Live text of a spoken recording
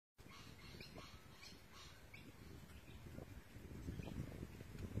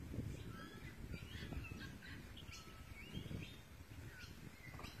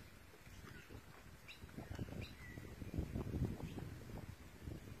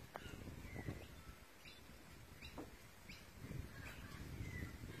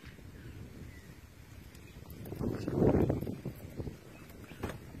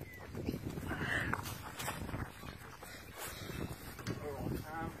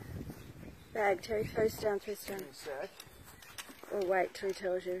Bag, Terry. Twist down, twist down. Give me a sec. Or wait till he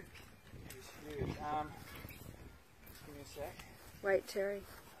tells you. He's huge. Just give me a sec. Wait, Terry.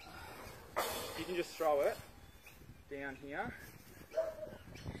 You can just throw it down here.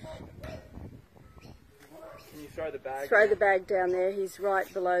 Can you throw the bag? Throw the bag down there. He's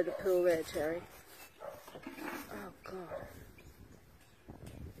right below the pool there, Terry. Oh, God.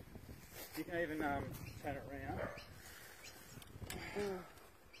 You can even turn it around. Oh.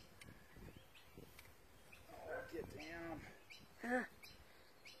 Get down. Ah.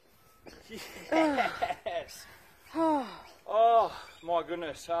 Yes! Oh. Oh, my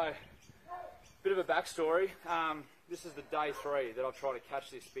goodness. So, bit of a backstory. This is the day 3 that I've tried to catch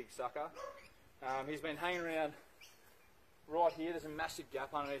this big sucker. He's been hanging around right here. There's a massive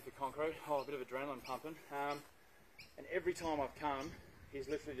gap underneath the concrete. Oh, a bit of adrenaline pumping. And every time I've come, he's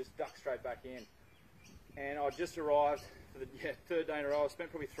literally just ducked straight back in. And I just arrived for the 3rd day in a row. I've spent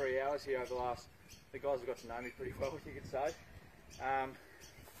probably 3 hours here over the last... The guys have got to know me pretty well, you could say.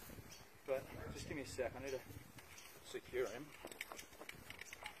 But just give me a sec. I need to secure him.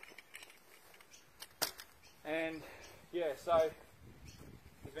 And yeah, so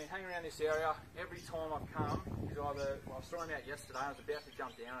he's been hanging around this area. Every time I've come, he's either, well, I saw him out yesterday. I was about to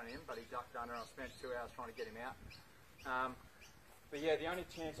jump down on him, but he ducked under and I spent 2 hours trying to get him out. But yeah, the only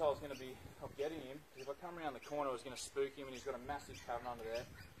chance I was going to be of getting him is if I come around the corner, I was going to spook him, and he's got a massive cavern under there.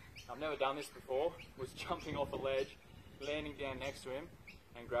 I've never done this before. Was jumping off a ledge, landing down next to him,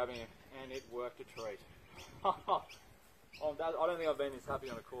 and grabbing him, and it worked a treat. I don't think I've been this happy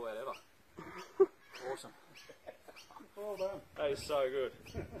on a call out ever. Awesome. Well done. That is so good.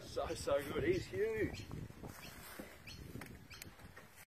 So good. He's huge.